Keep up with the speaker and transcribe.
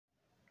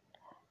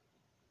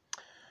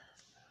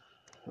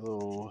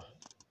Hello,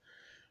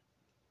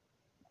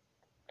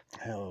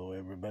 hello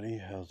everybody.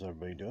 How's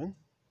everybody doing?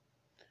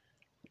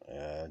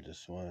 I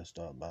just want to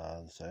stop by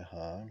and say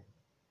hi.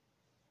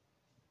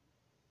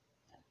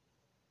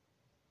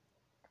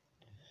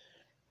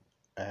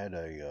 I had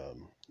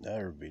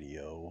another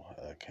video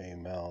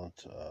came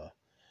out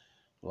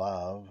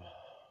live,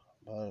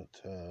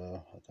 but I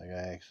think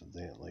I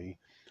accidentally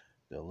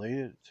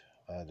deleted it.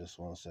 I just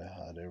want to say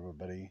hi to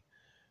everybody,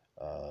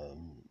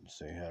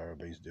 see how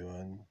everybody's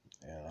doing,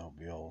 and I hope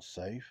you're all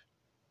safe.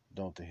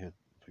 Don't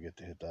forget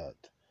to hit that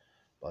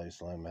body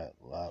slam that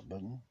like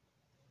button.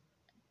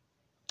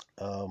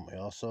 We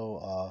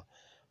also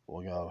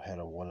we had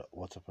a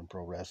What's Up in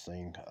Pro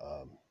Wrestling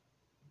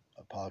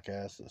a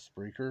podcast, a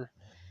Spreaker.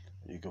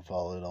 You can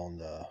follow it on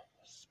the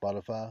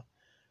Spotify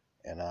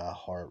and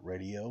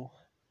iHeartRadio,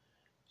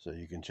 so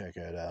you can check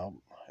it out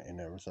and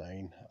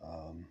everything.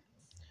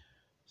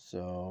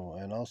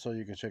 And also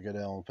you can check it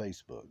out on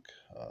Facebook.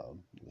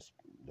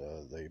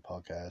 The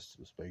podcast,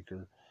 the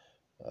Speaker,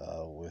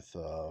 with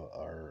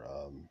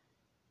our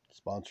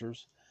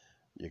sponsors.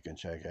 You can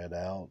check that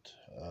out.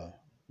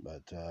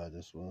 But I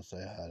just want to say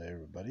hi to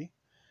everybody.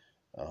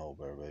 I hope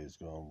everybody's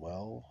going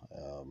well.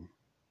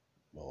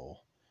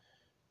 We'll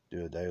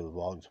do a daily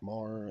vlog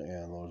tomorrow,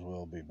 and Lord's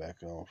will be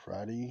back on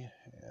Friday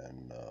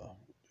and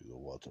do the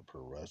What's Up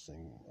Pro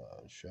Wrestling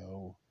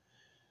show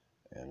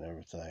and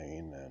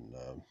everything. And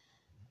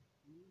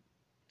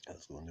I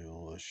was going to do a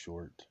little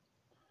short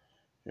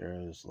here.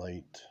 It's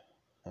late.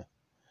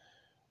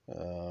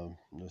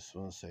 Just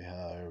want to say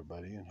hi,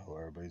 everybody, and hope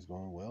everybody's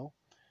going well.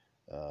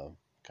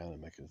 Kind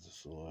of making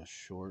this a little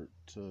short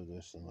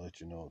just and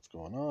let you know what's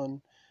going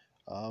on.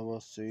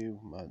 We'll see.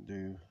 Might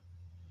do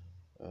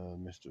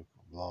Mr.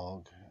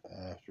 Vlog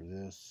after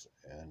this,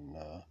 and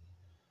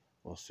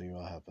we'll see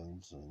what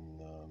happens.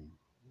 And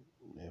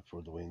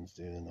for the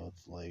Wednesday, I know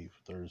it's late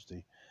for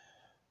Thursday,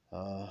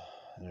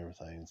 and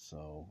everything.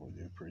 So we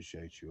do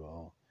appreciate you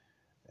all,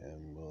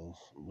 and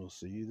we'll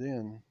see you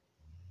then.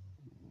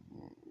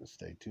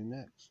 Stay tuned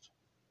next.